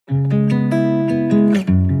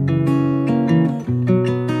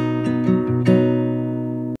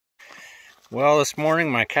this morning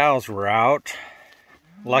my cows were out.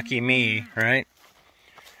 Lucky me, right?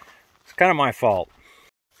 It's kind of my fault.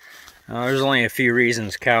 There's only a few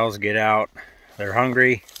reasons cows get out. They're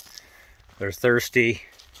hungry, they're thirsty,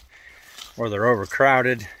 or they're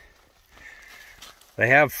overcrowded. They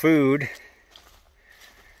have food.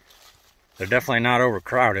 They're definitely not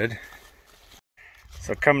overcrowded.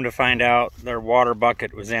 So come to find out, their water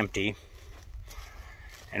bucket was empty.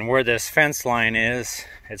 And where this fence line is,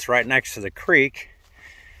 it's right next to the creek.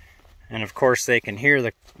 And of course they can hear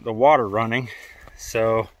the water running.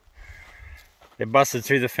 So they busted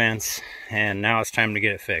through the fence, and now it's time to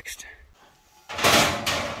get it fixed.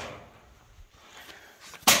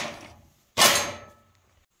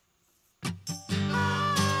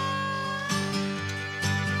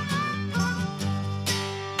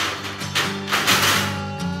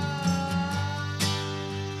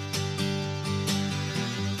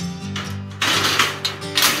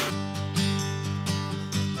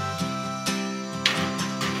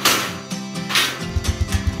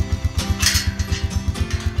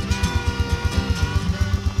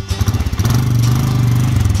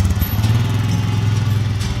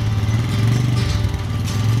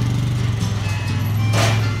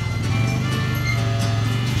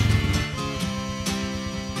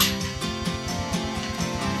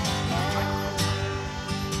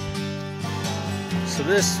 So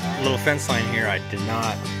this little fence line here, I did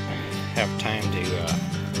not have time to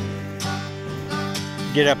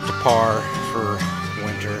get up to par for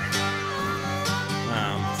winter.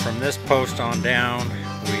 From this post on down,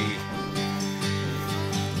 we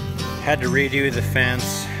had to redo the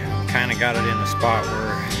fence. Kind of got it in a spot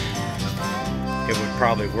where it would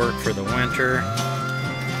probably work for the winter,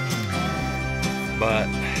 but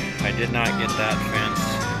I did not get that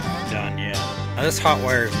fence done yet. Now this hot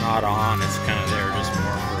wire is not on, it's kind of there just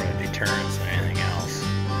more for a deterrence than anything else.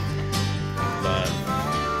 But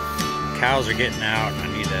cows are getting out, and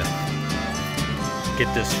I need to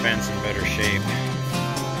get this fence in better shape.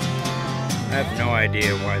 I have no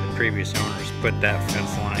idea why the previous owners put that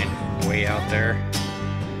fence line way out there.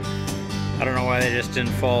 I don't know why they just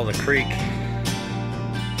didn't follow the creek.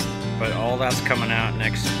 But all that's coming out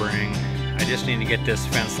next spring. I just need to get this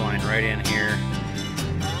fence line right in here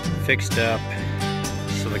fixed up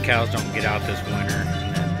so the cows don't get out this winter,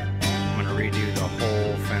 and then I'm going to redo the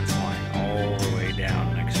whole fence line all the way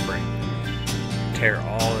down next spring. Tear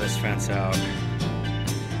all this fence out,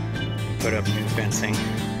 put up new fencing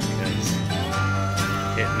because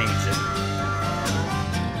it needs it.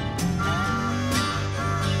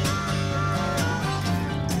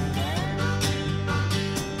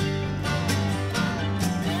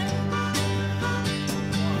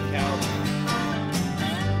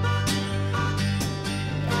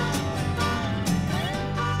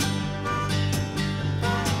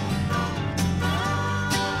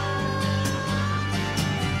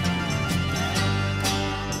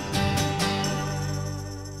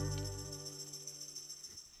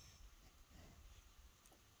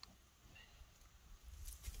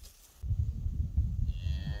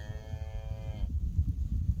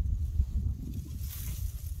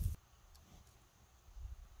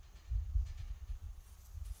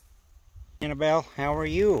 Annabelle, how are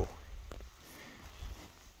you?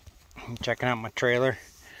 Checking out my trailer?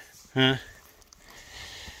 Huh?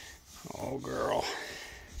 Oh, girl.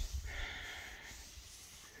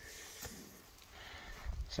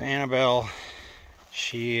 So Annabelle,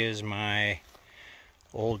 she is my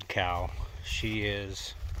old cow. She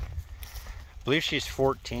is, I believe she's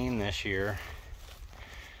 14 this year.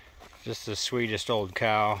 Just the sweetest old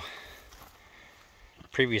cow.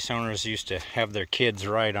 Previous owners used to have their kids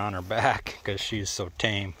ride on her back because she's so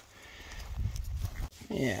tame.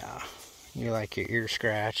 Yeah, you like your ear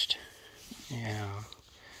scratched? Yeah,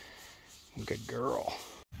 good girl.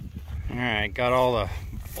 Alright, got all the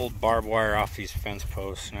old barbed wire off these fence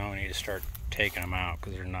posts. Now we need to start taking them out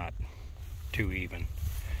because they're not too even.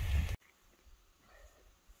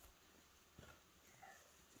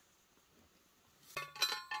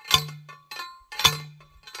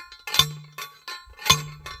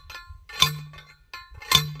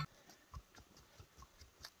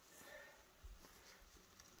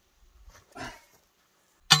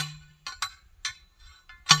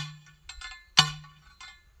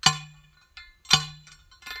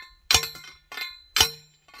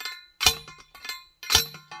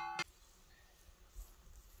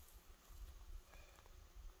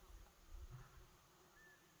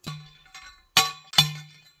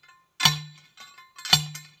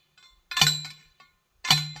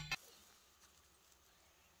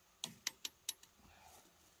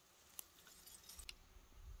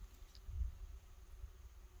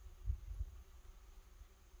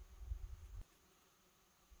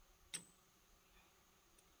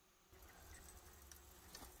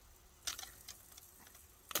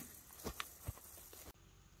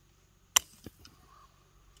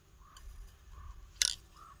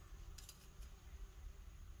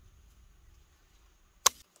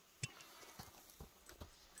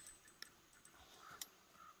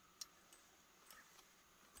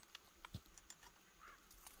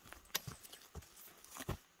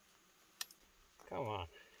 Come on.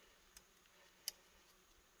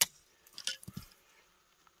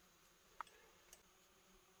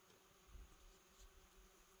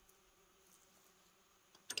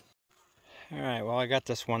 Alright, well I got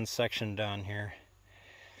this one section done here.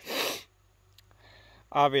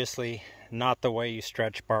 Obviously not the way you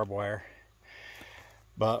stretch barbed wire,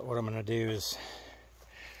 but what I'm going to do is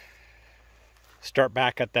start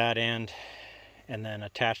back at that end and then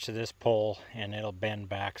attach to this pole, and it'll bend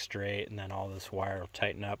back straight, and then all this wire will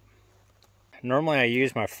tighten up. Normally I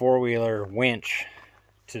use my four-wheeler winch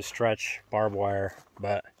to stretch barbed wire,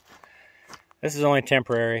 but this is only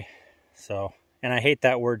temporary. So, and I hate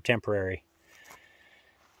that word temporary,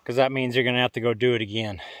 because that means you're going to have to go do it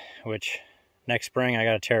again, which next spring I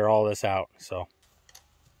got to tear all this out. So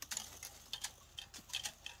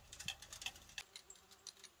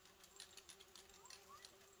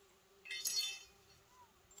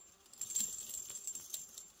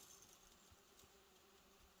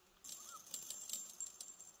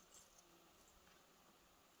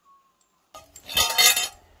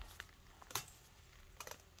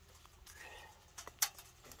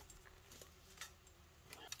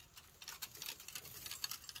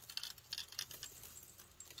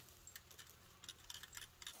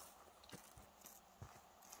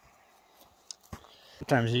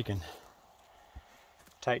sometimes you can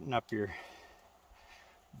tighten up your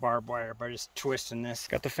barbed wire by just twisting this.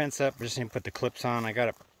 Got the fence up, just need to put the clips on. I got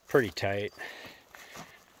it pretty tight.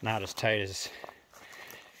 Not as tight as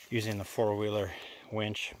using the four-wheeler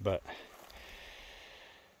winch, but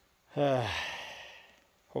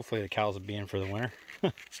hopefully the cows will be in for the winter.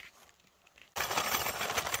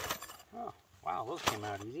 Oh, wow, those came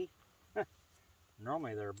out easy.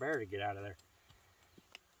 Normally they're a bear to get out of there.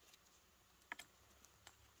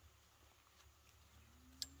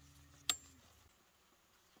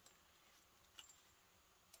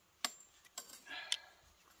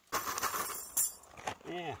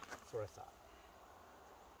 Yeah, that's what I thought.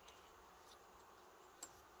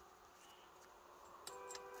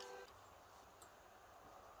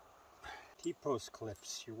 T-post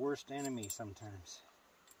clips, your worst enemy sometimes.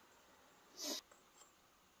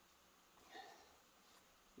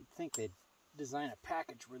 You'd think they'd design a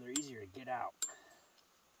package where they're easier to get out.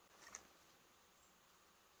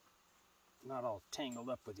 Not all tangled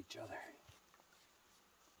up with each other.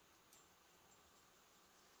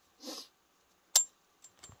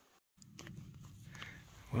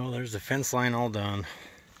 Well, there's the fence line all done.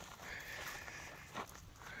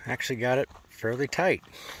 Actually got it fairly tight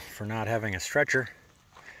for not having a stretcher.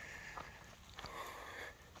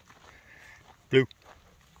 Blue.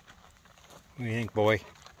 What do you think, boy?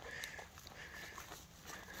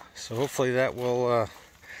 So hopefully that will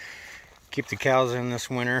keep the cows in this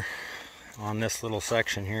winter on this little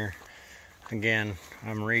section here. Again,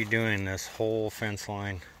 I'm redoing this whole fence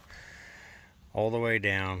line all the way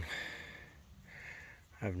down.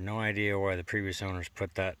 I have no idea why the previous owners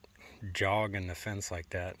put that jog in the fence like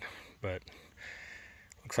that, but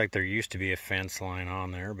looks like there used to be a fence line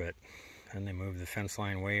on there, but then they moved the fence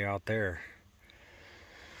line way out there.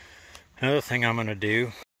 Another thing I'm going to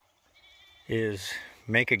do is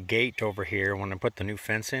make a gate over here when I put the new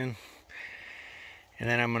fence in, and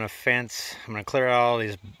then I'm going to clear out all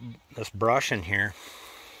this brush in here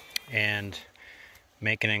and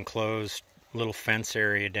make an enclosed little fence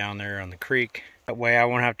area down there on the creek. That way I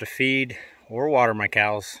won't have to feed or water my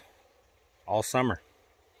cows all summer.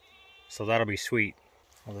 So that'll be sweet.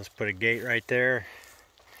 I'll just put a gate right there,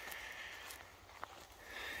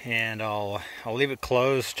 and I'll leave it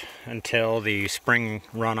closed until the spring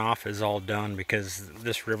runoff is all done, because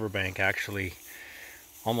this riverbank actually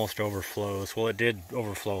almost overflows. Well, it did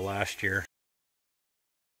overflow last year.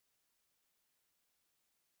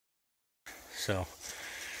 So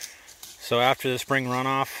after the spring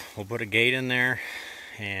runoff, we'll put a gate in there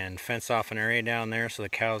and fence off an area down there so the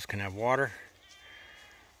cows can have water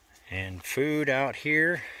and food out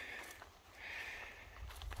here.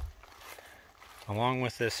 Along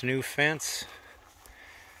with this new fence.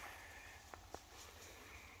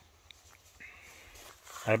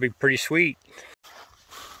 That'll be pretty sweet.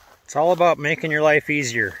 It's all about making your life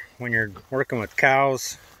easier when you're working with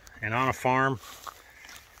cows and on a farm.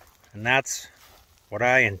 And that's what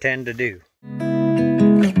I intend to do.